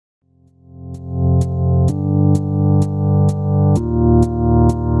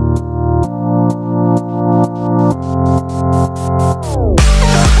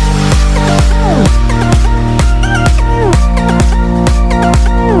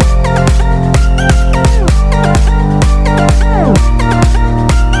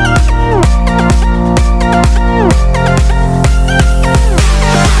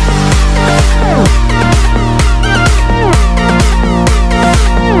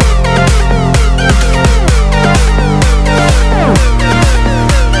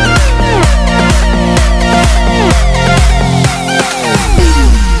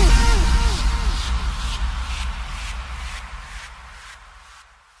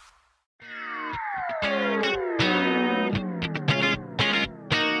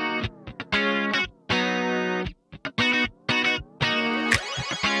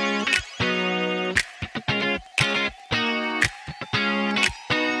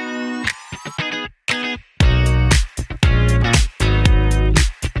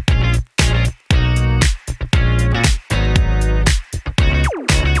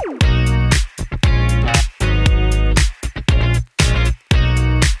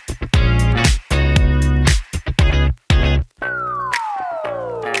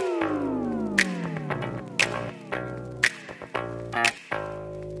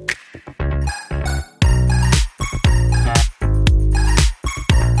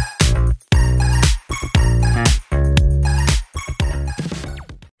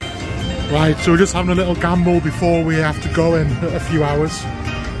Right, so we're just having a little gamble before we have to go in a few hours.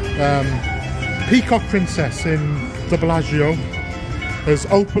 Peacock Princess in the Bellagio has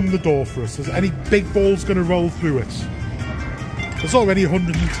opened the door for us. Is any big balls going to roll through it? There's already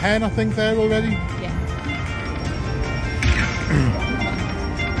 110, I think, there already. Yeah.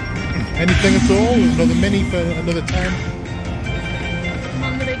 Anything at all? Another mini for another 10? Come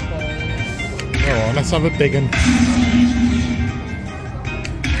on, the big balls. Oh, let's have a big one.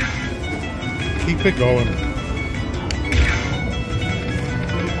 Keep it going.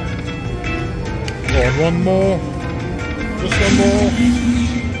 Go on, one more. Just one more.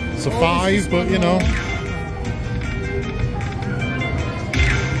 It's a 5, but you know.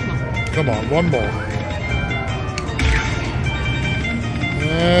 Come on, one more.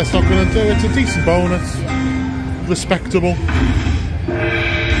 It's not going to do it. It's a decent bonus. Respectable.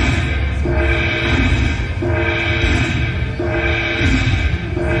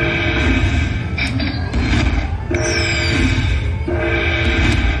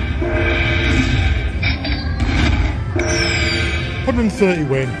 $130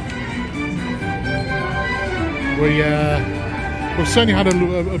 win. We've certainly had a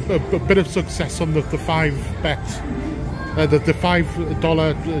bit of success on the 5 bets, the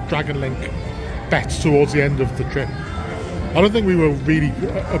 $5 Dragon Link bets towards the end of the trip. I don't think we were really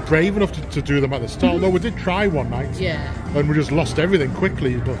brave enough to do them at the start, although we did try one night. Yeah. And we just lost everything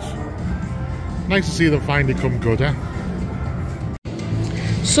quickly, but nice to see them finally come good, eh?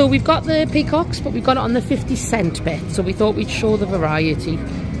 So we've got the peacocks, but we've got it on the 50-cent bet, so we thought we'd show the variety.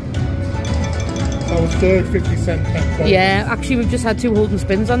 That was third 50-cent bet. Yeah, actually we've just had 2 holding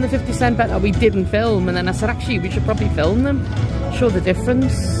spins on the 50-cent bet that we didn't film, and then I said actually we should probably film them, show the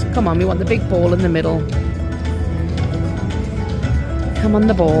difference. Come on, we want the big ball in the middle. Come on,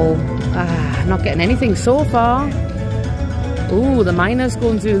 the ball. Ah, not getting anything so far. Ooh, the miner's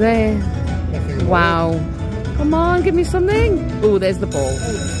going through there. Wow. Come on, give me something. Oh, there's the ball.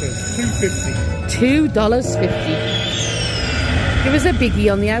 $2.50. Give us a biggie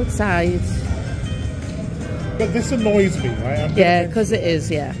on the outside. But this annoys me, right? Yeah, because it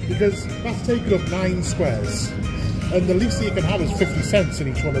is, yeah. Because that's taken up 9 squares, and the least that you can have is 50 cents in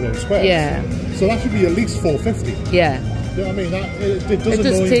each one of those squares. Yeah. So that should be at least $4.50. Yeah. You know what I mean? It does It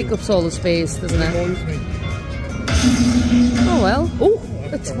just take me. up all the space, doesn't it? It annoys me. Oh well. Oh,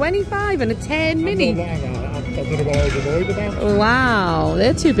 a 25 and a 10 mini. I don't know what I was annoyed about. Wow,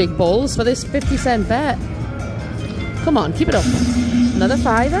 they're 2 big balls for this 50-cent bet. Come on, keep it up. Another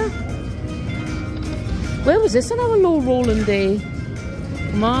 5er. Where was this on our low rolling day?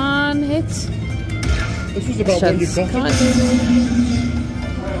 Come on, hit. This was about when you got Come on. it.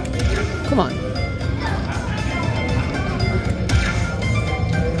 Come on.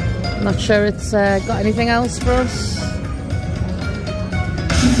 Not sure it's got anything else for us.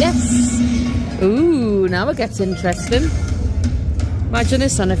 Yes. Ooh, now it gets interesting. Imagine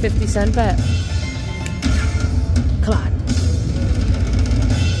this on a 50-cent bet. Come on.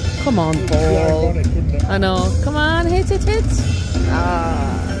 Come on, ball. I know. Come on, hit.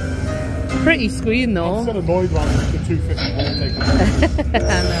 Ah. Pretty screen though. I'm still annoyed about the $2.50 ball taking.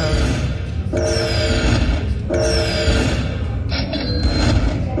 I know.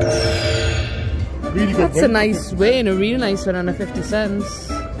 Really good. That's a nice win, a really nice win on a 50 cents.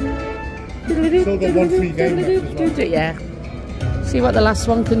 Still got 1 free game left as well. Yeah. See what the last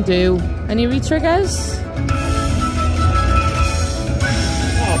one can do. Any retriggers?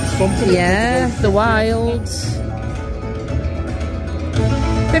 Something. Yeah, the wilds.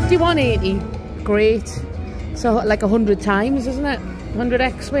 51.80. Great. So like 100 times, isn't it?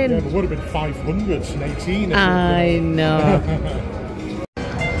 100x win. Yeah, but it would have been 518. I know.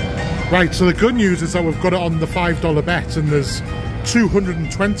 Right, so the good news is that we've got it on the $5 bet, and there's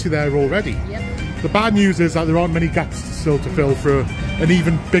 220 there already. Yep. The bad news is that there aren't many gaps still to fill for an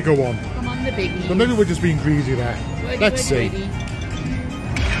even bigger one. Come on, the biggie. But maybe we're just being greedy there. Let's see.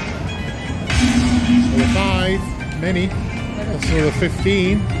 Another 5, mini. That's another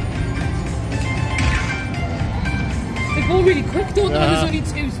 15. They go really quick, don't they? There's only 2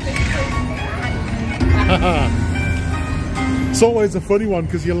 spins. It's always a funny one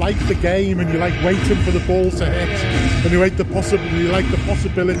because you like the game and you like waiting for the balls to hit, and you like the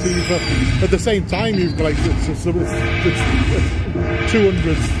possibilities, but at the same time you've got like it's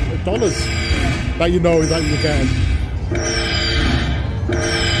 $200 that you know that you're getting.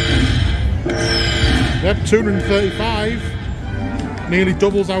 Yep, 235, nearly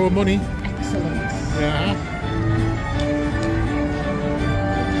doubles our money. Excellent. Yeah.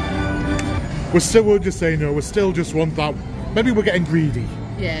 We're just saying, no, we still just want that. Maybe we're getting greedy.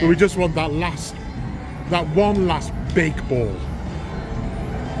 Yeah. But we just want that one last big ball.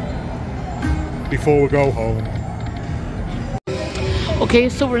 before we go home. Okay,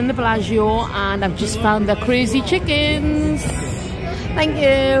 so we're in the Bellagio and I've just found the crazy chickens. Thank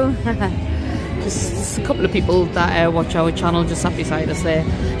you. Just a couple of people that watch our channel just sat beside us there.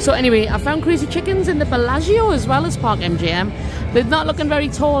 So anyway, I found crazy chickens in the Bellagio as well as Park MGM. They're not looking very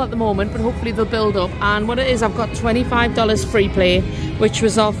tall at the moment, but hopefully they'll build up. And what it is, I've got $25 free play, which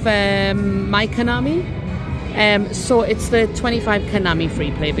was off my Konami. So it's the 25 Konami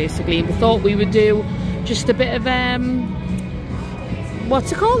free play basically. We thought we would do just a bit of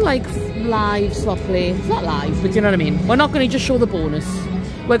what's it called, like live slot play. It's not live, but you know what I mean. We're not going to just show the bonus.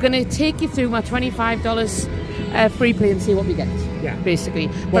 We're going to take you through my $25 free play and see what we get. Yeah, basically.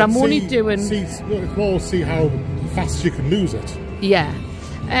 But well, I'm only doing. See how fast you can lose it. Yeah.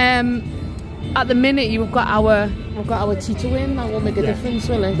 At the minute, we've got our T to win. That won't make a difference,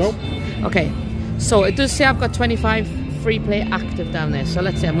 will it? Nope. Okay. So it does say I've got 25 free play active down there. So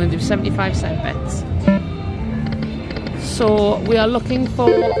let's say I'm going to do 75-cent bets. So we are looking for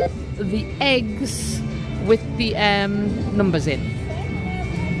the eggs with the numbers in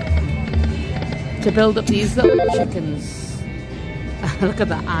to build up these little chickens. Look at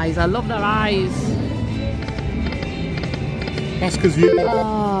their eyes. I love their eyes. That's because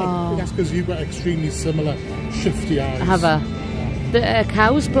you've got extremely similar shifty eyes. I have the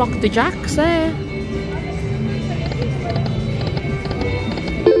cows block the jacks there.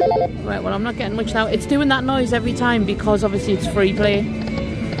 Right, well I'm not getting much now. It's doing that noise every time because obviously it's free play.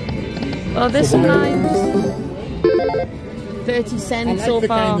 Oh, this nice. 30 cents so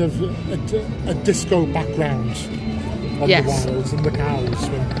far. I like the kind of a disco background on the wilds and the cows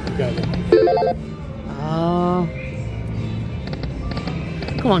swim together. Oh.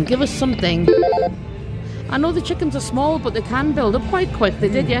 Come on, give us something. I know the chickens are small, but they can build up quite quick. They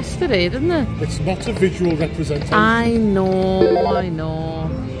did yesterday, didn't they? It's not a visual representation. I know.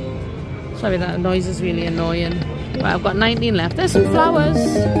 Sorry, that noise is really annoying. Right, I've got 19 left. There's some flowers.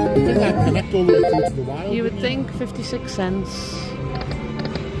 I think that connect all the way through to the wild. You would think 56 cents.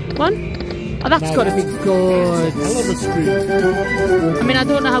 One? Oh, that's got to be good. I love a screen. I mean, I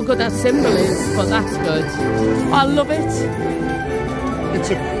don't know how good that symbol is, but that's good. Oh, I love it.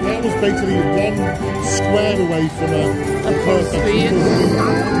 That was basically one square away from a perfect screen.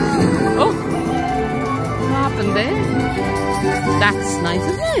 Oh, what happened there? That's nice,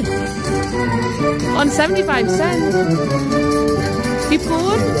 isn't it? On 75 cents. Keep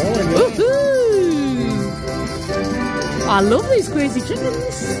going. Woohoo! I love these crazy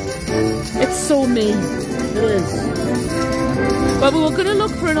chickens. It's so me. It is. Well, we were going to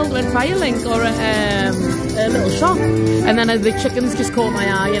look for an ultimate fire link or a little shop, and then the chickens just caught my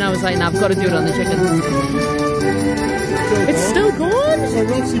eye, and I was like, nah, I've got to do it on the chickens. It's still going. So,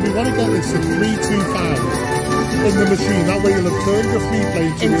 Rosie, we want to get this at 325 in the machine. That way you'll have turned your free play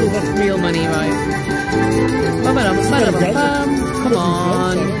into real money, right? Come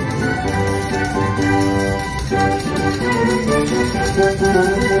on.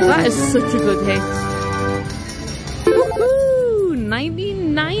 That is such a good hit. Woohoo!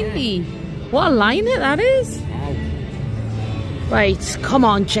 1990. What a line hit that is. Wow. Right, come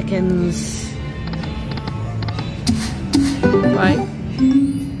on, chickens. Right.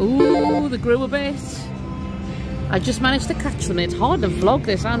 Ooh, they grew a bit. I just managed to catch them. It's hard to vlog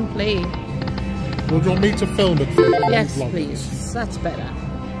this and play. Well, do you want me to film it for you? Yes, please. That's better.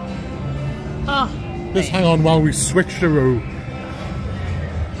 Ah. Just hang on while we switch the room.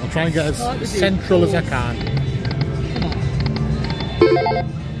 I'll try and get as central as I can.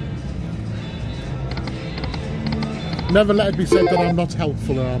 Never let it be said that I'm not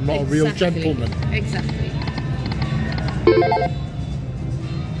helpful and I'm not a real gentleman. Exactly.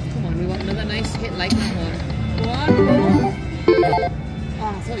 Come on, we want another nice hit like that one. Go on. Oh, I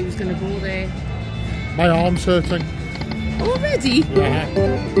thought he was going to go there. My arm's hurting. Already? Yeah.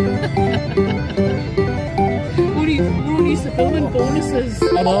 We're used to filming bonuses.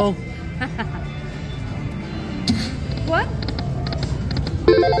 I know. What?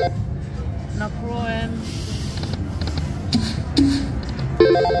 Not growing.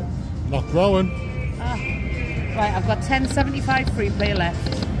 Not growing. Ah. Right, I've got 10.75 free play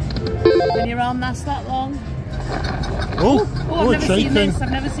left. When your arm lasts that long. Oh, I've never seen this.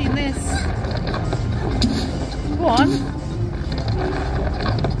 I've never seen this. Go on.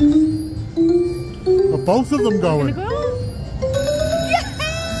 Well, both of them going. Go?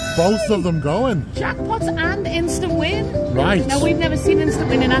 Both of them going. Jackpots and instant win. Right. Now, we've never seen instant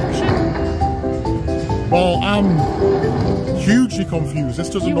win in action. Well, I'm hugely confused. This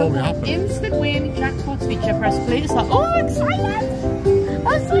doesn't normally happen. Instant win, jackpots feature, press play. It's like, oh, I'm excited.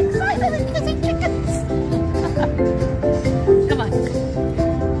 I'm so excited. It's kissing chickens. Come on.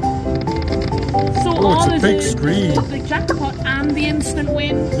 big screen. The jackpot and the instant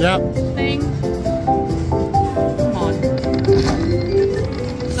win thing. Come on.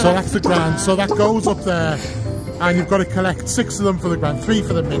 So that's the grand. So that goes up there, and you've got to collect 6 of them for the grand, 3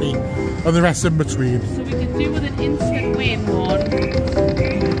 for the mini, and the rest in between. So we could do with an instant win one.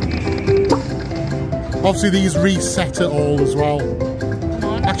 Obviously, these reset it all as well. Come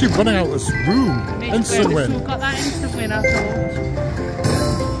on. Actually, running out of room. Instant win. We've got that instant win, I thought.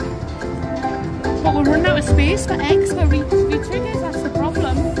 But we're running out of space for eggs for re-triggers, that's the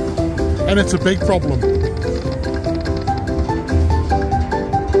problem. And it's a big problem.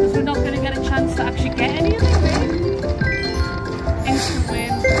 Because we're not going to get a chance to actually get any of them in. Instant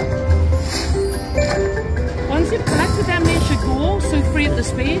win. Once you've collected them, they should go so free up the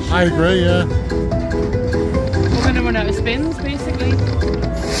space. I agree, yeah. We're going to run out of spins, basically.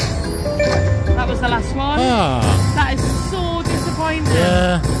 That was the last one. That is so disappointing.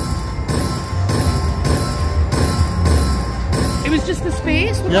 Yeah. It was just the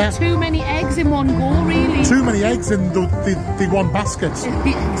space. We got too many eggs in one go, really. Too many eggs in the one basket.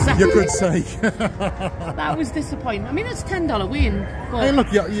 Exactly. You could say. That was disappointing. I mean, it's $10 win. But Hey,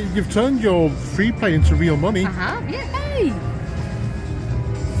 look, you've turned your free play into real money. I have, yeah. Hey.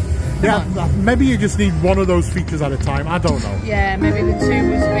 Yeah, maybe you just need one of those features at a time. I don't know. Yeah, maybe the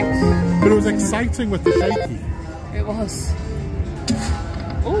 2 was a bit. But it was exciting with the shaky. It was.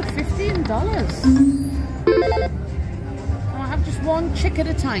 Oh, $15. Can I have just one chick at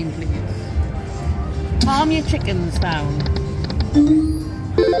a time, please? Calm your chickens down.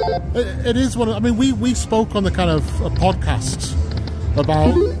 It is one of, I mean, we spoke on the kind of podcast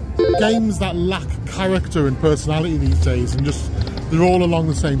about games that lack character and personality these days, and just they're all along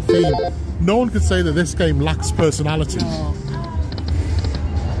the same theme. No one could say that this game lacks personality. No.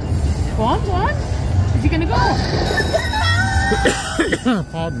 Go on, go on. Is he going to go?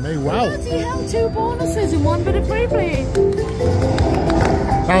 Pardon me, well. Bloody hell, 2 bonuses in one bit of free play.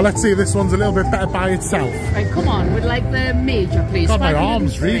 Now let's see if this one's a little bit better by itself. Right, come on, we'd like the major, please. God, my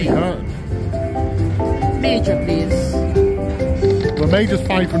arms really hurt. Major, please. The major's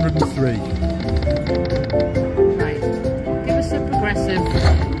 503. Right, give us a progressive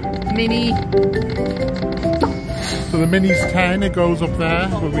mini. So the mini's 10, it goes up there,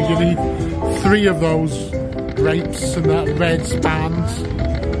 but we need 3 of those grapes and that red band.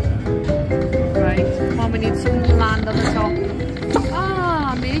 Right, come on, we need something to land on the top.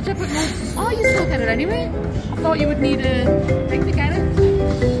 Ah, major, but no. Oh, you still get it anyway. I thought you would need a thing to get it.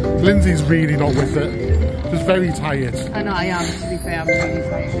 Lindsay's really not with it. She's very tired. I know I am, to be fair, I'm really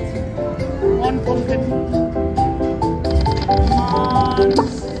tired. 1 pumpkin. Come on.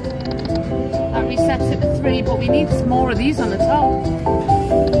 That resets it to 3, but we need more of these on the top.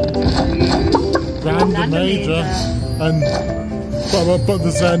 Grand and major. And but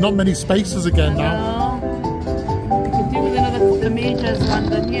there's not many spaces again now. We could do with another couple of majors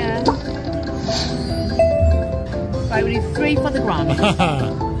landing, yeah. Right, we need 3 for the grand.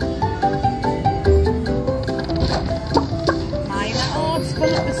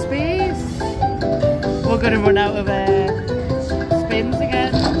 Fill up the space. We're going to run out of spins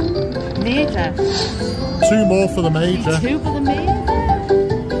again. Major. 2 more for the major. 2 for the major.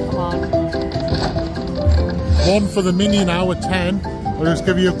 Come on. 1 for the mini now at 10. I'll just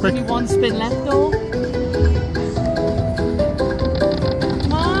give you a quick. Only 1 spin left though.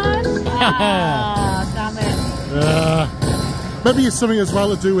 Come on. Ah, damn it. Maybe it's something as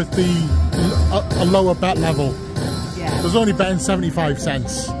well to do with the a lower bet level. There's only betting 75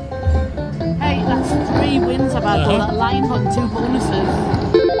 cents. Hey, that's 3 wins I've had though. That line button, 2 bonuses.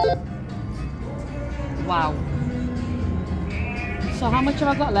 Wow. So how much have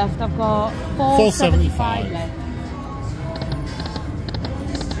I got left? I've got 475 left.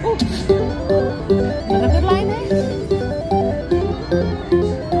 Ooh. Another good line there.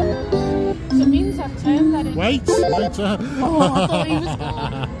 So it means I've turned that into... Wait. Oh, I thought he was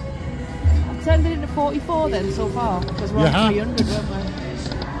gone. Turned it into 44 then so far, because we're on 300, weren't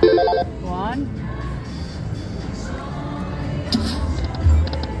we? Go on.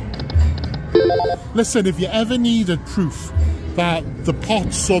 Listen, if you ever needed proof that the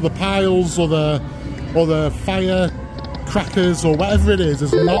pots or the piles or the fire crackers or whatever it is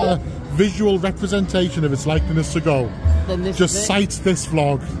not a visual representation of its likeliness to go, then this just cite this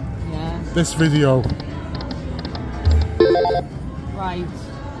vlog, this video. Right.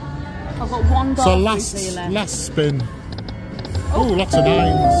 I've got $1 so last spin. Oh, lots of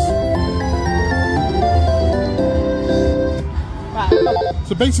 9s. Right.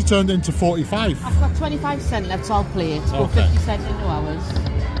 So basically turned it into 45. I've got 25 cents left, so I'll play it. Go 50 cents into ours.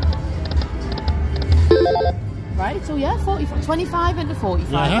 Right, so yeah, 25 into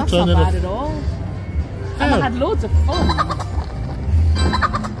 45. That's not bad at all. And I had loads of fun.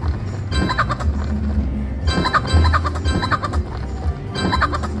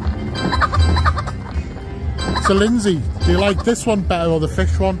 So Lindsay, do you like this one better or the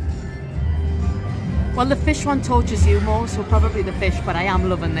fish one? Well, the fish one tortures you more, so probably the fish, but I am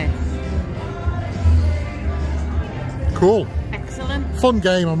loving this. Cool. Excellent. Fun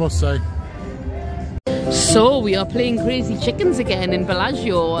game, I must say. So we are playing Crazy Chickens again in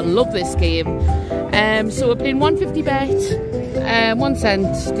Bellagio. I love this game. So we're playing 150 bet, 1 cent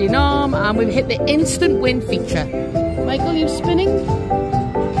denom, and we've hit the instant win feature. Michael, you spinning?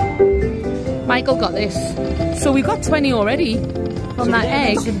 Michael got this. So we got 20 already from that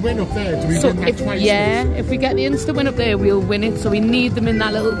egg. So we win up there. Do we So win that twice? yeah, if we get the instant win up there, we'll win it. So we need them in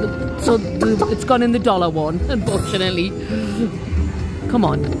that little. So it's gone in the dollar one, unfortunately. Come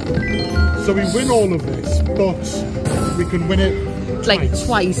on. So we win all of this, but we can win it Like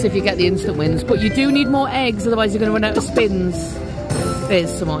twice if you get the instant wins. But you do need more eggs, otherwise you're going to run out of spins.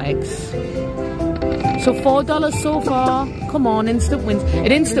 There's some more eggs. So $4 so far. Come on, instant wins.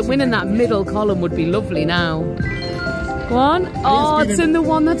 An instant win in that middle column would be lovely now. Go on. Oh, it's in the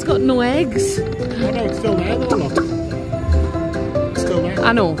one that's got no eggs. Oh no, it's still there though, look. It's still there.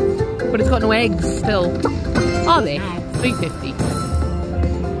 I know, but it's got no eggs still. Are they? 350.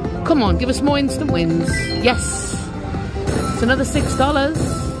 Come on, give us more instant wins. Yes. It's another $6.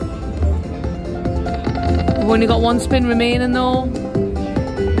 We've only got 1 spin remaining though.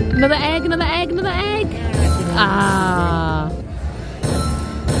 Another egg, another egg, another egg. Ah.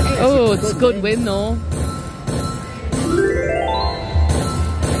 Oh, it's a good win though.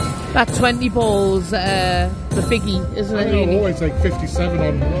 That 20 balls, the biggie, isn't it? I know, always like 57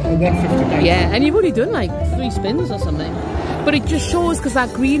 on 150. Yeah, and you've only done like 3 spins or something. But it just shows because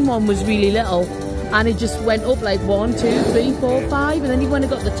that green one was really little and it just went up like 1, 2, 3, 4, 5, and then when it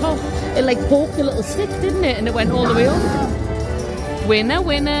got the top, it like poked a little stick, didn't it? And it went all the way up. Winner,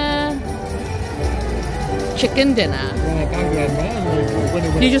 winner. Chicken dinner.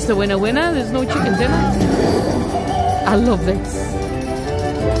 You're just a winner, winner. There's no chicken dinner. I love this.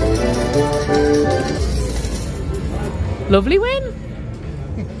 Lovely win.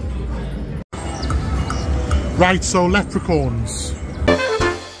 Right, so leprechauns.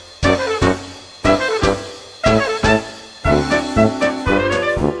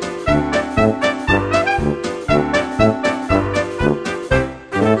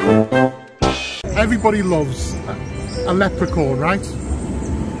 Everybody loves a leprechaun, right?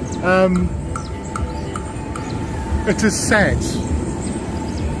 It is said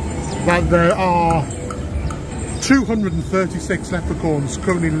that there are 236 leprechauns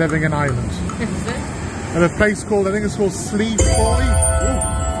currently living in Ireland. And a place called, I think it's called Sleeve Boy.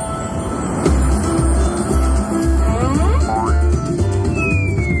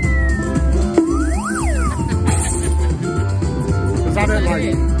 Is that it,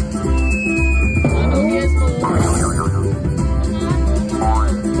 like?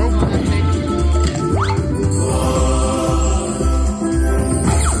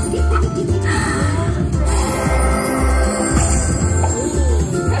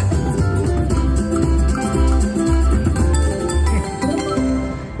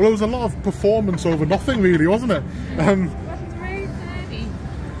 Well, there was a lot of performance over nothing, really, wasn't it?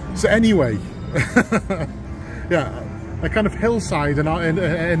 So anyway, yeah, a kind of hillside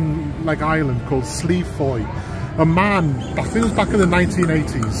in like Ireland called Sleeve Boy. A man, I think it was back in the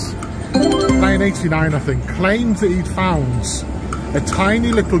 1980s, 1989 I think, claimed that he'd found a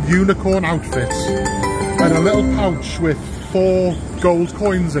tiny little unicorn outfit and a little pouch with 4 gold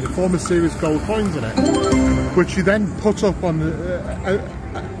coins in it, 4 mysterious gold coins in it, which he then put up on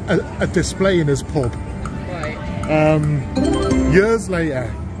a display in his pub. Right. Years later,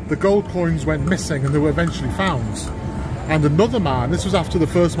 the gold coins went missing and they were eventually found. And another man, this was after the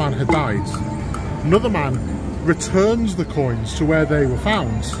first man had died, another man returns the coins to where they were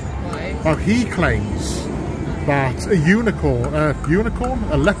found. Right. Now he claims that a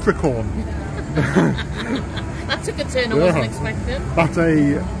a leprechaun. That took a turn I wasn't expecting. That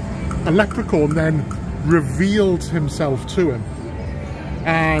a leprechaun then revealed himself to him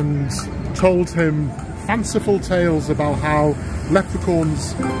and told him fanciful tales about how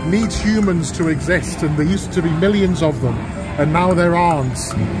leprechauns need humans to exist, and there used to be millions of them and now there aren't,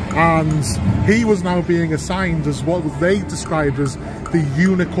 and he was now being assigned as what they described as the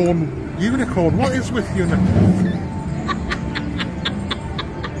unicorn. What is with unicorn?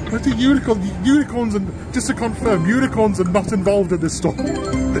 What's a unicorn? Unicorns, and just to confirm, unicorns are not involved in this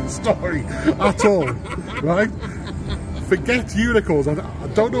story at all, right? forget unicorns. I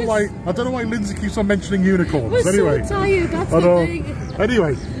don't know why. I don't know why Lindsay keeps on mentioning unicorns. We're Anyway, so tired. That's I the know. thing.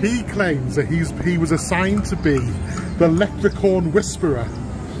 Anyway, he claims that he was assigned to be the leprechaun whisperer,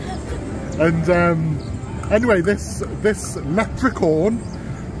 and anyway, this leprechaun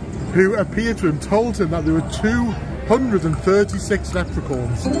who appeared to him told him that there were 236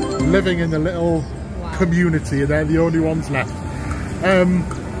 leprechauns living in a little community, and they're the only ones left.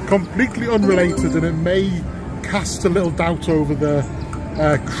 Completely unrelated, and it may cast a little doubt over the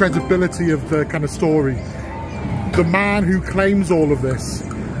credibility of the kind of story. The man who claims all of this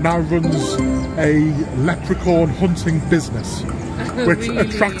now runs a leprechaun hunting business, which Really?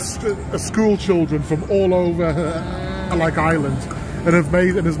 attracts school children from all over like Ireland, and has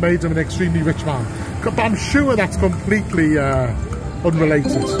made him an extremely rich man. But I'm sure that's completely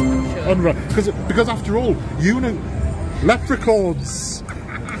unrelated. Because after all, leprechauns.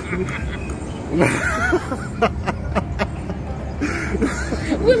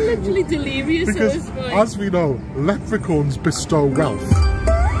 We're literally delirious at Because, this point. as we know, leprechauns bestow wealth.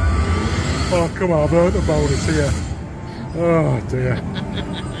 Oh, come on, I've earned a bonus here. Oh, dear.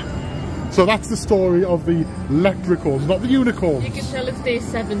 So that's the story of the leprechauns, not the unicorns. You can tell it's day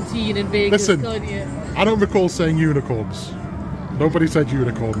 17 in Vegas, Listen, can't you? I don't recall saying unicorns. Nobody said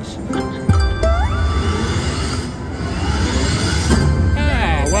unicorns.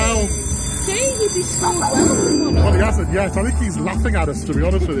 Well... Saying he bestowed wealth. Well, he hasn't yet. I think he's laughing at us, to be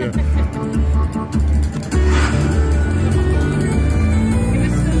honest with you.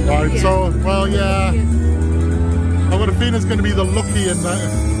 Right, so, well, yeah. I've got a feeling it's going to be the lucky in that.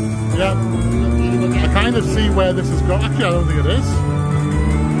 Yeah. I kind of see where this is going. Actually, I don't think it is.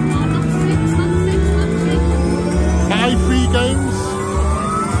 5 free games?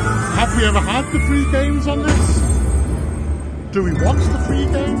 Have we ever had the free games on this? Do we watch the free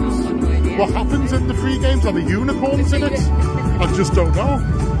games? What happens in the free games? Are the unicorns in it? I just don't know.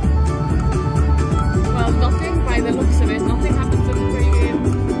 Well, nothing by the looks of it. Nothing happens in the free game.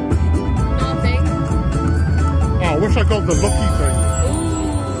 Nothing. Oh, I wish I got the lucky thing.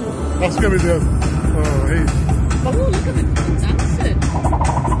 Ooh. That's going to be the... Oh, hey. Oh, look at the dancing.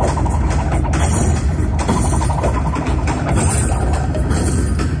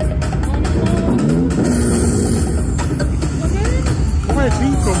 Where'd he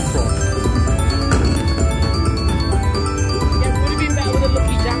come from?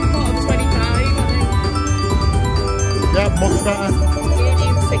 Yeah, much better.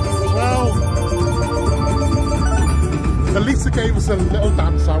 Well, at least it gave us a little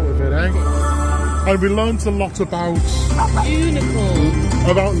dance out of it, eh? And we learned a lot about unicorns.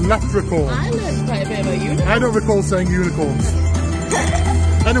 About leprechauns. I learned quite a bit about unicorns. I don't recall saying unicorns.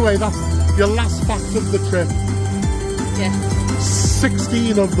 Anyway, that's your last fact of the trip. Yeah.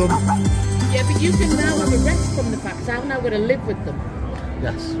 16 of them. Yeah, but you can now have a rest from the facts. I'm now going to live with them.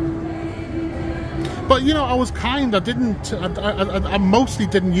 Yes. But you know, I was kind. I mostly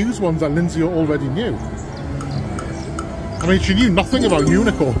didn't use ones that Lindsay already knew. I mean, she knew nothing about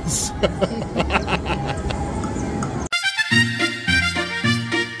unicorns.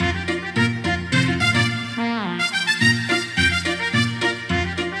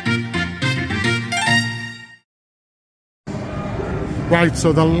 Right,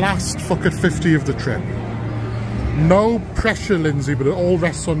 so the last fucking 50 of the trip. No pressure, Lindsay, but it all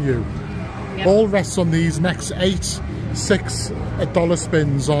rests on you. Yep. All rests on these next 8 $6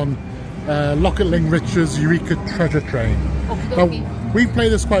 spins on Locket Ling Rich's Eureka Treasure Train. Now, we play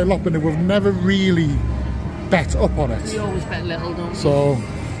this quite a lot, but we've never really bet up on it. We always bet little, don't we? So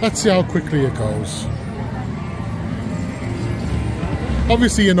let's see how quickly it goes.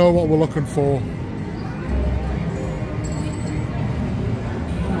 Obviously, you know what we're looking for.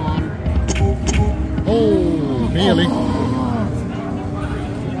 Oh, nearly.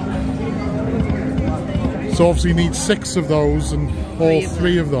 So obviously you need 6 of those and all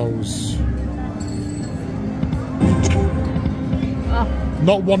 3 of those.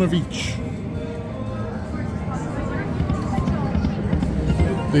 Not one of each.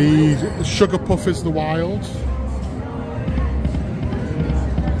 The Sugar Puff is the wild.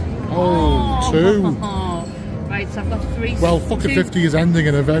 Oh, 2. Right, so I've got 3. Well, fucking 50 is ending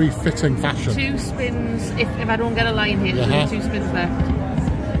in a very fitting fashion. 2 spins. If I don't get a line here, there's 2 spins left.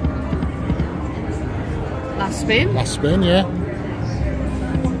 Last spin. Last spin, yeah.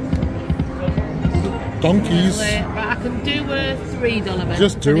 Donkeys. Right, I can do a $3 bet.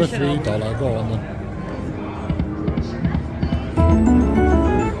 Just do a $3. Go on then.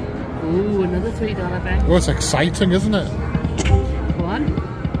 Ooh, another $3 bet. Oh, it's exciting, isn't it? Go on.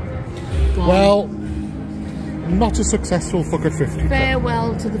 Go on. Well, Not a successful Fuck at 50 trip.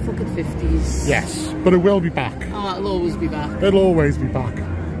 Farewell to the Fuck at 50s. Yes, but it will be back. Oh, it'll always be back. It'll always be back.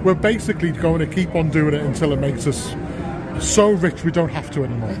 We're basically going to keep on doing it until it makes us so rich we don't have to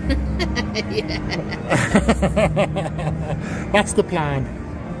anymore. That's the plan.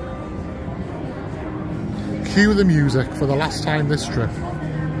 Cue the music for the last time this trip.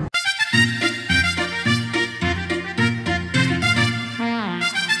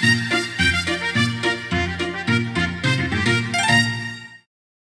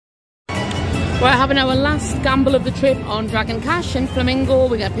 We're having our last gamble of the trip on Dragon Cash in Flamingo.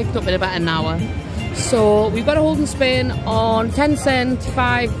 We get picked up in about an hour. So we've got a hold and spin on 10 cent,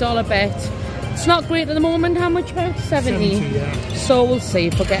 $5 bet. It's not great at the moment. How much about 70? Yeah. So we'll see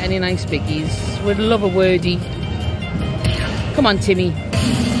if we get any nice biggies. We'd love a wordy. Come on, Timmy.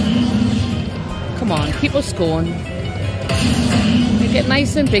 Come on, keep us going. Make it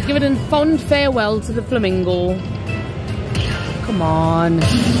nice and big. Give it a fond farewell to the Flamingo. Come on.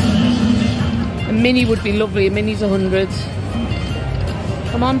 A mini would be lovely. A mini's 100.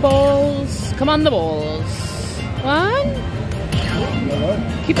 Come on, balls. Come on, the balls. One.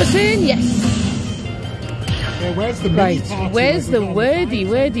 Keep us in. Yes. Yeah, where's the right. Where's the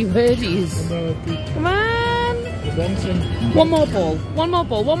wordies? Come on. One more ball. One more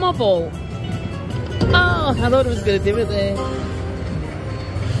ball. One more ball. Oh, I thought it was going to do it there.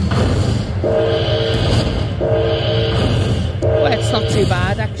 Well, it's not too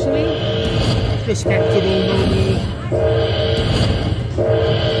bad, actually. Respectable, normal.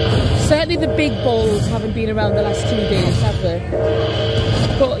 Certainly the big balls haven't been around the last 2 days, have they?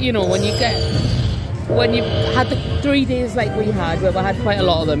 But you know, when you've had the 3 days like we had, where we had quite a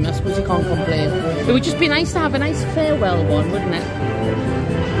lot of them, I suppose you can't complain. It would just be nice to have a nice farewell one, wouldn't it?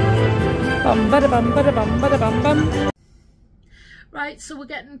 Bum bada bum bada bum bada bum bum. Right, so we're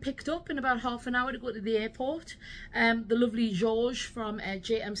getting picked up in about half an hour to go to the airport. The lovely Georges from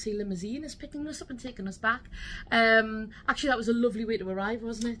JMC Limousine is picking us up and taking us back. Actually, that was a lovely way to arrive,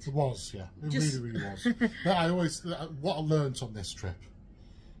 wasn't it? It was, yeah. It really was. What I learned on this trip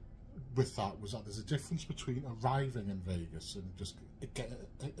with that was that there's a difference between arriving in Vegas and just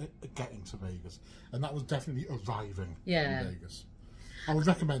getting to Vegas. And that was definitely arriving in Vegas. I would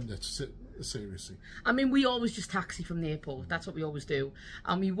recommend it, seriously. I mean, we always just taxi from the airport. That's what we always do.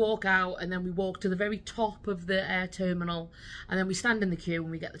 And we walk out, and then we walk to the very top of the air terminal, and then we stand in the queue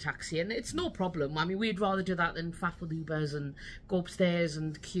and we get the taxi. And it's no problem. I mean, we'd rather do that than faff with Ubers and go upstairs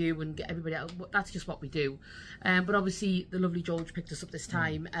and queue and get everybody out. That's just what we do. But obviously, the lovely George picked us up this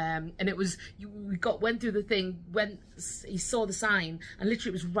time. And it was, went through the thing, he saw the sign, and literally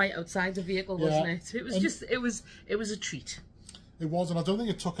it was right outside the vehicle, wasn't it? It was just, it was a treat. It was, and I don't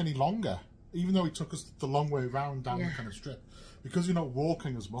think it took any longer, even though it took us the long way around down the kind of strip, because you're not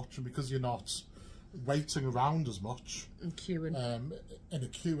walking as much and because you're not waiting around as much. And queuing. In a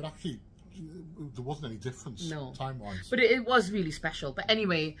queue, and actually, there wasn't any difference time-wise. But it was really special. But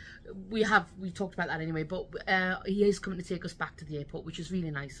anyway, we talked about that anyway, but he is coming to take us back to the airport, which is really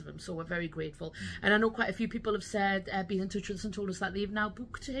nice of him, so we're very grateful. And I know quite a few people have said, been in touch with us and told us that they've now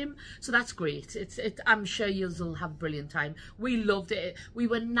booked him, so that's great. I'm sure you'll have a brilliant time. We loved it. We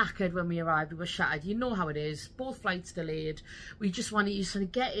were knackered when we arrived. We were shattered. You know how it is. Both flights delayed. We just wanted you to sort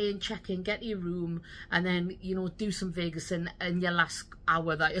of get in, check in, get to your room, and then, you know, do some Vegas in your last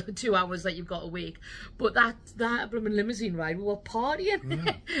hour, 2 hours that you've got awake. But that blooming limousine ride, we were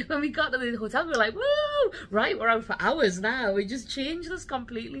partying. When we got to the hotel, we were like, woo, right, we're out for hours now. We just changed this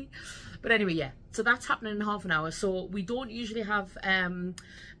completely. But anyway, yeah, so that's happening in half an hour. So we don't usually have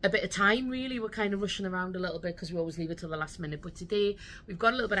a bit of time, really. We're kind of rushing around a little bit because we always leave it till the last minute. But today, we've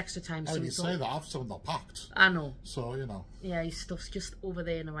got a little bit extra time. So you say that, I've still not packed. I know. So, you know. Yeah, his stuff's just over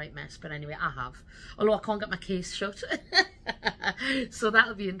there in a right mess. But anyway, I have. Although I can't get my case shut. So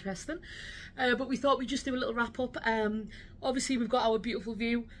that'll be interesting. But we thought we'd just do a little wrap up. Obviously, we've got our beautiful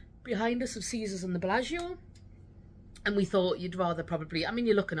view behind us of Caesars and the Bellagio. And we thought you'd rather probably, I mean,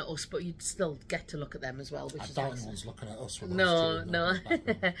 you're looking at us, but you'd still get to look at them as well, which is doubt anyone's looking at us with no.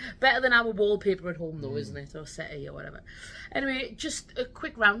 Better than our wallpaper at home, though, isn't it? Or settee or whatever. Anyway, just a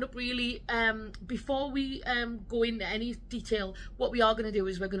quick roundup, really. Before we go into any detail, what we are going to do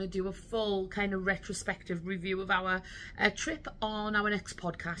is we're going to do a full kind of retrospective review of our trip on our next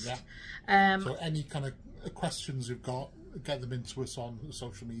podcast. Yeah. So any kind of questions you've got, get them into us on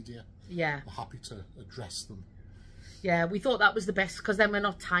social media. Yeah. We're happy to address them. Yeah, we thought that was the best because then we're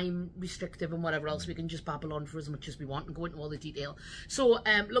not time restrictive and whatever else. We can just babble on for as much as we want and go into all the detail. So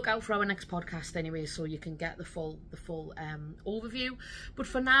look out for our next podcast anyway, so you can get the full overview. But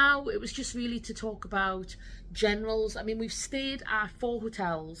for now, it was just really to talk about generals. I mean, we've stayed at 4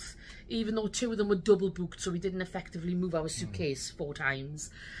 hotels, even though 2 of them were double booked, so we didn't effectively move our suitcase 4 times.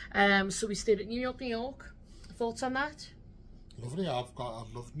 So we stayed at New York. Thoughts on that? Lovely. I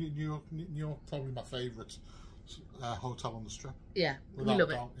love New York. New York, probably my favourite hotel on the Strip. Yeah, without we love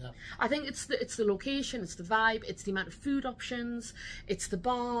it. doubt, yeah. I think it's the location, it's the vibe, it's the amount of food options, it's the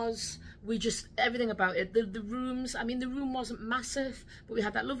bars. We just everything about it. The rooms. I mean, the room wasn't massive, but we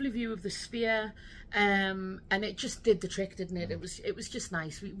had that lovely view of the Sphere, and it just did the trick, didn't it? It was just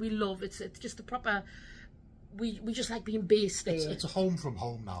nice. We love it's just a proper. We just like being based there. It's a home from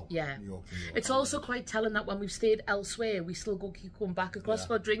home now. Yeah. New York. It's also quite telling that when we've stayed elsewhere, we still keep going back across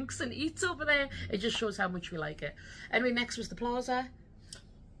for drinks and eats over there. It just shows how much we like it. Anyway, next was the Plaza.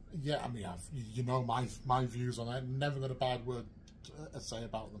 Yeah, I mean, you know my views on it. Never got a bad word to say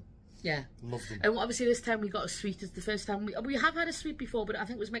about them. Yeah. Love them. And obviously this time we got a suite. It's the first time we have had a suite before, but I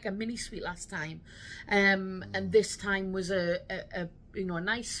think it was like a mini suite last time. And this time was a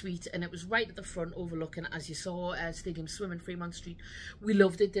nice suite, and it was right at the front overlooking, as you saw, Stadium Swim in Fremont Street. We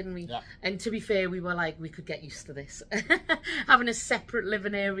loved it, didn't we? Yeah. And to be fair, we were like, we could get used to this. Having a separate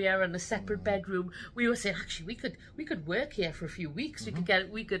living area and a separate bedroom. We were saying, actually, we could work here for a few weeks.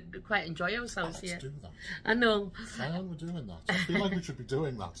 We could quite enjoy ourselves here. Let's do that. I know. I am, we're doing that. I feel like we should be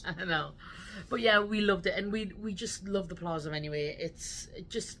doing that. I know. But yeah, we loved it, and we just love the Plaza anyway. It's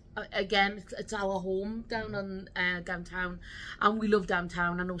just, again, it's our home down on downtown, and we love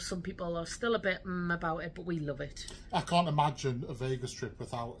downtown. I know some people are still a bit about it, but we love it. I can't imagine a Vegas trip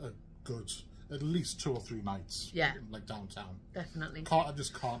without a good, at least 2 or 3 nights. Yeah, like downtown. Definitely. I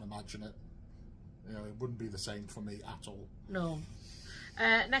just can't imagine it. You know, it wouldn't be the same for me at all. No.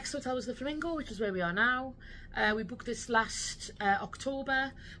 Next hotel was the Flamingo, which is where we are now. We booked this last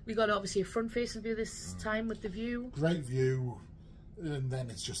October. We got obviously a front-facing view this time with the view. Great view, and then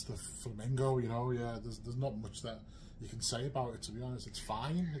it's just the Flamingo. You know, yeah. There's not much that you can say about it. To be honest, it's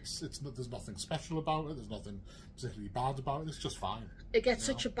fine. There's nothing special about it. There's nothing particularly bad about it. It's just fine. It gets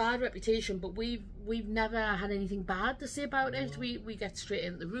such a bad reputation, but we've never had anything bad to say about it. We get straight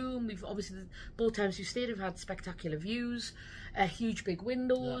into the room. We've obviously both times we've stayed, we've had spectacular views, huge big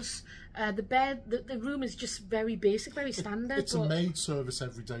windows. The room is just very basic, very standard. It's a maid service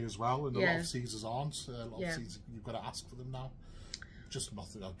every day as well, and a lot of Caesars aren't. A lot of Caesars, you've got to ask for them now. Just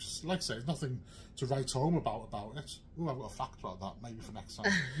nothing. Like I say, there's nothing to write home about it. Oh, I've got a fact about that, maybe for next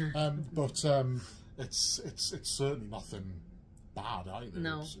time. But it's certainly nothing bad either.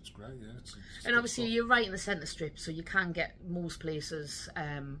 No, it's great. Yeah, and obviously you're right in the centre strip, so you can get most places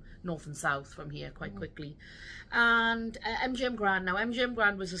north and south from here quite quickly. And MGM Grand. Now MGM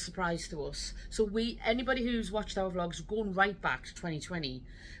Grand was a surprise to us. So anybody who's watched our vlogs going right back to 2020,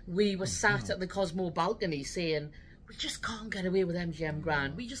 we were sat at the Cosmo balcony saying, we just can't get away with MGM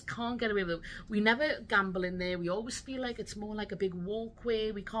Grand. We just can't get away with it. We never gamble in there. We always feel like it's more like a big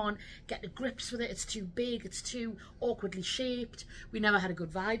walkway. We can't get to grips with it. It's too big. It's too awkwardly shaped. We never had a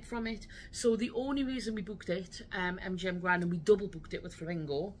good vibe from it. So the only reason we booked it, MGM Grand, and we double booked it with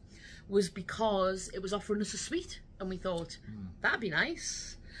Flamingo, was because it was offering us a suite. And we thought, that'd be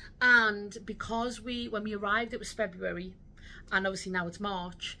nice. And because when we arrived, it was February, and obviously now it's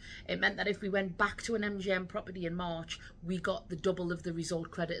March, it meant that if we went back to an MGM property in March, we got the double of the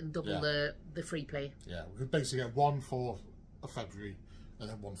resort credit and double the free play. Yeah, we could basically get one for February and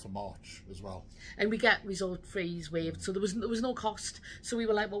then one for March as well. And we get resort fees waived, so there was no cost. So we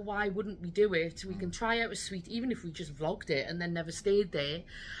were like, well, why wouldn't we do it? We can try out a suite, even if we just vlogged it and then never stayed there,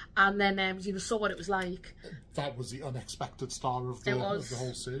 and then saw what it was like. That was the unexpected star of the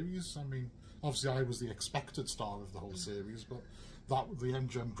whole series. I mean, obviously, I was the expected star of the whole series, but the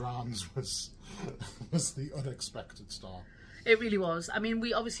MGM Grands was the unexpected star. It really was. I mean,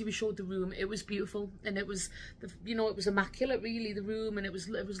 we showed the room. It was beautiful, and it was, it was immaculate, really, the room, and it was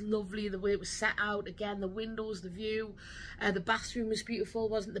lovely the way it was set out. Again, the windows, the view, the bathroom was beautiful,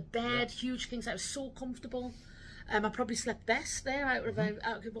 wasn't the bed? Huge king size. It was so comfortable. I probably slept best there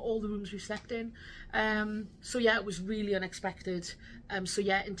out of all the rooms we slept in. So yeah, it was really unexpected. So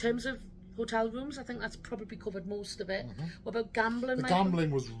yeah, in terms of hotel rooms, I think that's probably covered most of it. What about gambling? The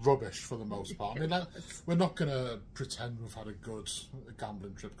gambling was rubbish for the most part. I mean, we're not going to pretend we've had a good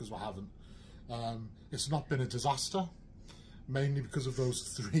gambling trip, because we haven't. It's not been a disaster, mainly because of those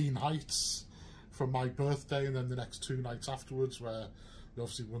 3 nights from my birthday and then the next 2 nights afterwards, where we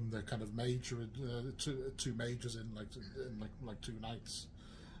obviously won the kind of major, two majors in like 2 nights.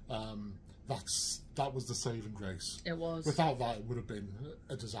 that was the saving grace. It was. Without that, it would have been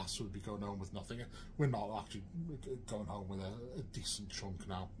a disaster. We'd be going home with nothing. We're not actually going home with a decent chunk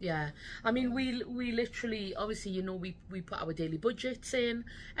now. Yeah, I mean, we literally, obviously, you know, we put our daily budgets in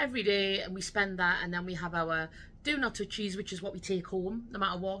every day, and we spend that, and then we have our do not touchies, which is what we take home no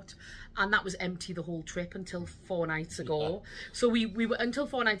matter what, and that was empty the whole trip until 4 nights ago. So we were, until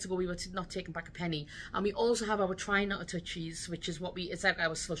 4 nights ago, we were not taking back a penny. And we also have our try not to touchies, which is what it's like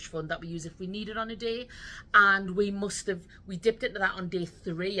our slush fund that we use if we need it on a day. And we dipped into that on day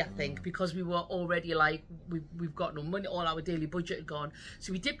 3, I think, because we were already like, we've got no money, all our daily budget had gone.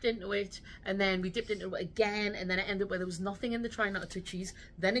 So we dipped into it, and then we dipped into it again, and then it ended up where there was nothing in the try not to touchies.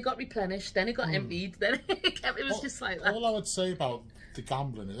 Then it got replenished, then it got emptied, then it was just like that. All I would say about the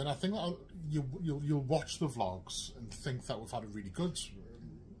gambling is, and I think that you'll watch the vlogs and think that we've had a really good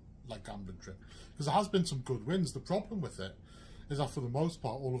like gambling trip, because there has been some good wins. The problem with it is that for the most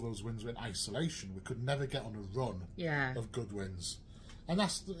part, all of those wins were in isolation. We could never get on a run of good wins, and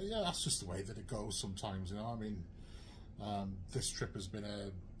that's just the way that it goes sometimes. You know, I mean, this trip has been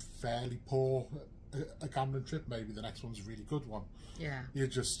a fairly poor a gambling trip. Maybe the next one's a really good one. Yeah. You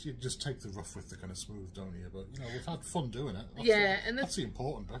just take the rough with the kind of smooth, don't you? But, you know, we've had fun doing it. That's the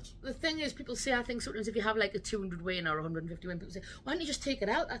important bit. The thing is, people say, I think sometimes if you have like a 200 win or 150 win, people say, why don't you just take it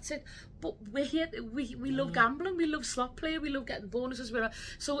out? That's it. But we're here, we love gambling, we love slot play, we love getting bonuses.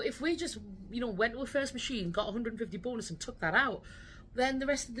 So if we just, you know, went to a first machine, got 150 bonus and took that out, then the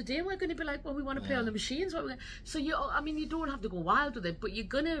rest of the day we're going to be like, well, we want to play on the machines. So I mean, you don't have to go wild with it, but you're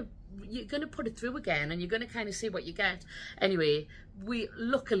gonna put it through again, and you're gonna kind of see what you get. Anyway,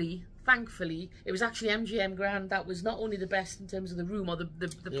 thankfully, it was actually MGM Grand that was not only the best in terms of the room or the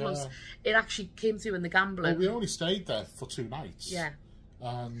plus, it actually came through in the gambling. Well, we only stayed there for 2 nights. Yeah.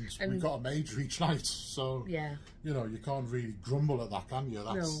 And we got a major each night, so you know, you can't really grumble at that, can you?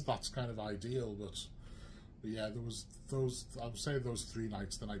 That's kind of ideal, but yeah, there was those. I would say those 3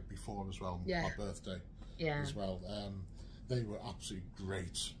 nights the night before as well, my birthday, as well. They were absolutely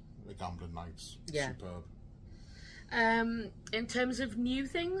great. The gambling nights, superb. In terms of new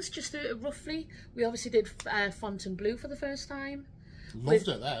things, just roughly, we obviously did Fontainebleau for the first time. Loved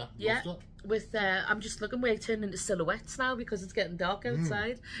it there. Loved it. With I'm just looking, we're turning into silhouettes now because it's getting dark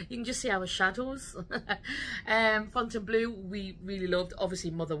outside. You can just see our shadows. Fontainebleau we really loved. Obviously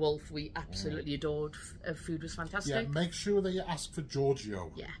Mother Wolf we absolutely adored. Food was fantastic. Yeah, make sure that you ask for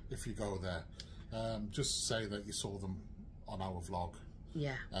Giorgio if you go there. Just say that you saw them on our vlog.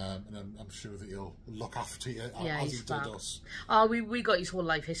 Yeah. And I'm sure that he'll look after you as he did us. Oh, we got his whole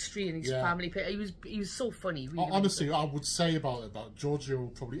life history and his family. He was so funny. Really, honestly, really, I would say about Giorgio will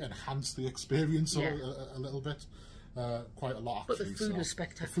probably enhance the experience a little bit. Quite a lot, actually. But the food was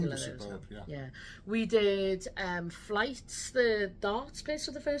spectacular. The food was superb, yeah. We did Flights, the darts place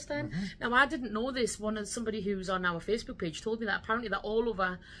for the first time. Now, I didn't know this. Somebody who's on our Facebook page told me that apparently they're all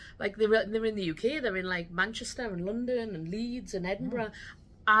over, like they're in the UK, they're in like Manchester and London and Leeds and Edinburgh.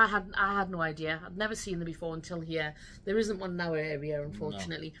 I had no idea. I'd never seen them before until here. There isn't one in our area,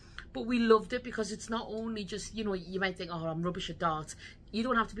 unfortunately. No. But we loved it because it's not only just, you know, you might think, oh, I'm rubbish at darts. You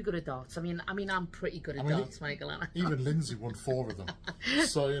don't have to be good at darts. I mean, I'm pretty good at darts, Michael. Even Lindsay won 4 of them.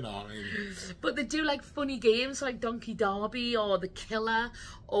 So, you know, I mean... But they do, like, funny games like Donkey Derby or The Killer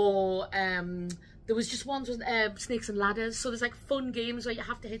or... there was just ones with Snakes and Ladders. So there's, like, fun games where you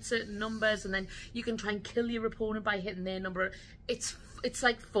have to hit certain numbers and then you can try and kill your opponent by hitting their number. It's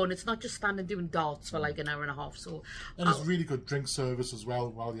like fun. It's not just standing doing darts for like an hour and a half. So and there's really good drink service as well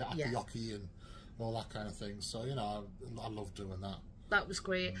while you're at the yockey and all that kind of thing. So, you know, I love doing that. That was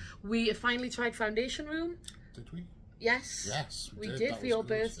great. We finally tried Foundation Room. Did we? Yes. Yes, we did for your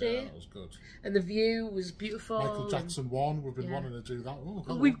birthday. Yeah, that was good. And the view was beautiful. Michael Jackson won. We've been wanting to do that.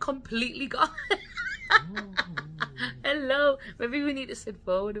 Oh, we've completely got... Hello. Maybe we need to sit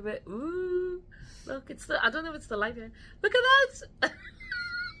forward a bit. Ooh. Look, I don't know if it's the light here. Look at that.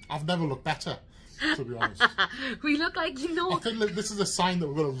 I've never looked better, to be honest. We look like, you know... I think this is a sign that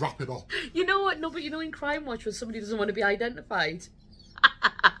we're going to wrap it up. You know what? No, but you know in Crime Watch when somebody doesn't want to be identified?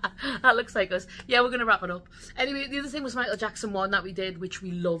 That looks like us. Yeah, we're going to wrap it up. Anyway, the other thing was Michael Jackson one that we did, which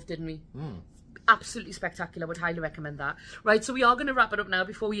we loved, didn't we? Absolutely spectacular. Would highly recommend that. Right, so we are going to wrap it up now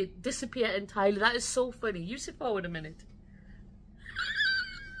before we disappear entirely. That is so funny. You sit forward a minute.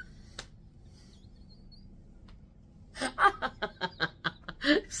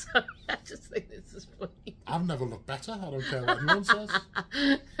 Sorry, I just think this is funny. I've never looked better. I don't care what anyone says.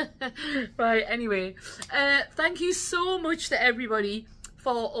 Right, anyway. Thank you so much to everybody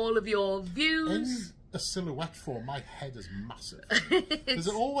for all of your views. In a silhouette form, my head is massive. Is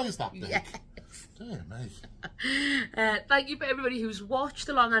it always that big? Yes. Dear me. Thank you for everybody who's watched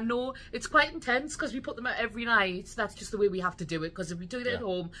along. I know it's quite intense because we put them out every night. That's just the way we have to do it, because if we do it at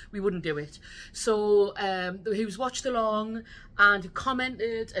home, we wouldn't do it. So who's watched along and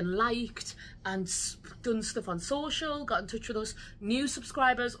commented and liked and done stuff on social, got in touch with us, new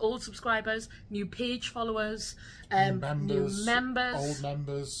subscribers, old subscribers, new page followers, new members, old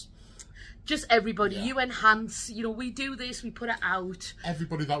members. Just everybody, you enhance, you know, we do this, we put it out.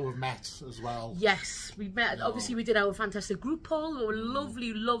 Everybody that we've met as well. Yes, we met, obviously we did our fantastic group poll, we were a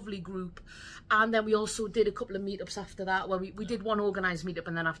lovely, lovely group. And then we also did a couple of meetups after that, where we did one organised meetup,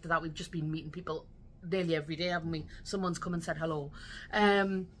 and then after that we've just been meeting people nearly every day, haven't we? Someone's come and said hello.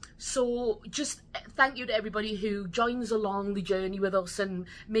 So just thank you to everybody who joins along the journey with us and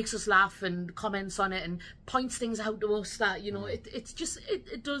makes us laugh and comments on it and points things out to us that, you know, it just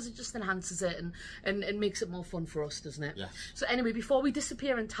enhances it and makes it more fun for us, doesn't it? Yeah. So anyway, before we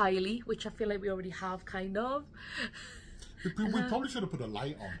disappear entirely, which I feel like we already have kind of. We probably should have put a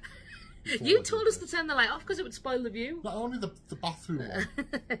light on. You told us to turn the light off because it would spoil the view. Not only the bathroom one. We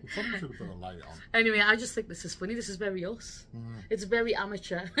probably should have put a light on. Anyway, I just think this is funny. This is very us. It's very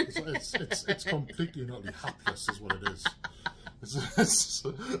amateur. It's completely and utterly hapless, is what it is.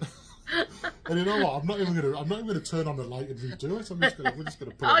 And you know what? I'm not even gonna turn on the light and redo it. We're just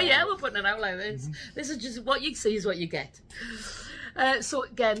gonna put it. Oh yeah, we're putting it out like this. This is just what you see is what you get. So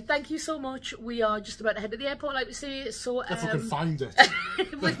again, thank you so much. We are just about to head to the airport, like we say. So if we can find it,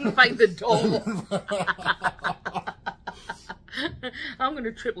 if we can find the door. I'm going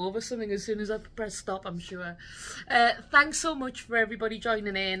to trip over something as soon as I press stop, I'm sure. Thanks so much for everybody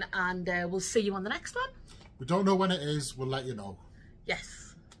joining in, and we'll see you on the next one. We don't know when it is. We'll let you know. Yes.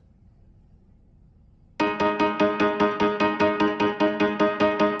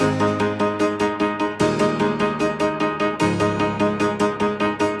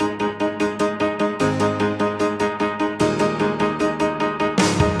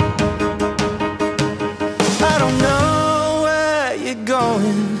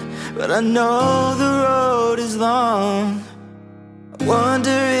 But I know the road is long. I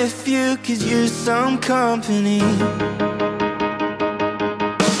wonder if you could use some company.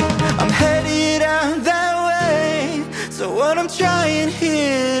 I'm headed out that way. So what I'm trying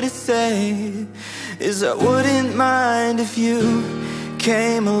here to say is I wouldn't mind if you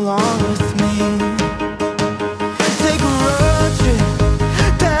came along with me. Take a road trip,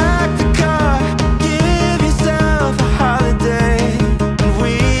 pack the car, give yourself a holiday.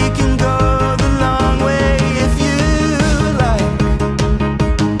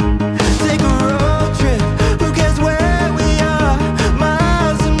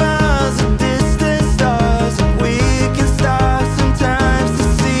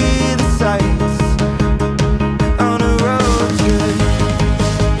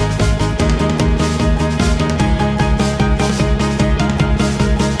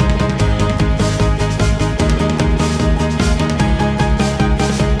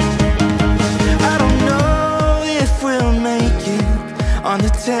 On the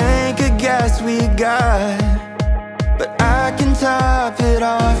tank of gas we got, but I can top it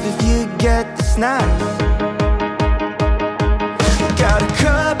off if you get the snacks.